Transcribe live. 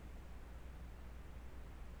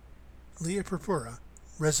Lia Purpura,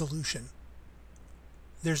 resolution.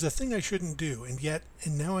 There's a thing I shouldn't do, and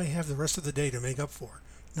now I have the rest of the day to make up for.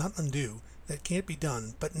 Not undo. That can't be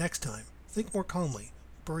done, but next time. Think more calmly.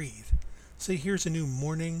 Breathe. Say here's a new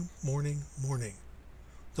morning, morning, morning.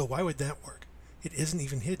 Though why would that work? It isn't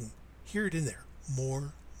even hidden. Hear it in there.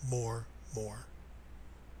 More, more, more.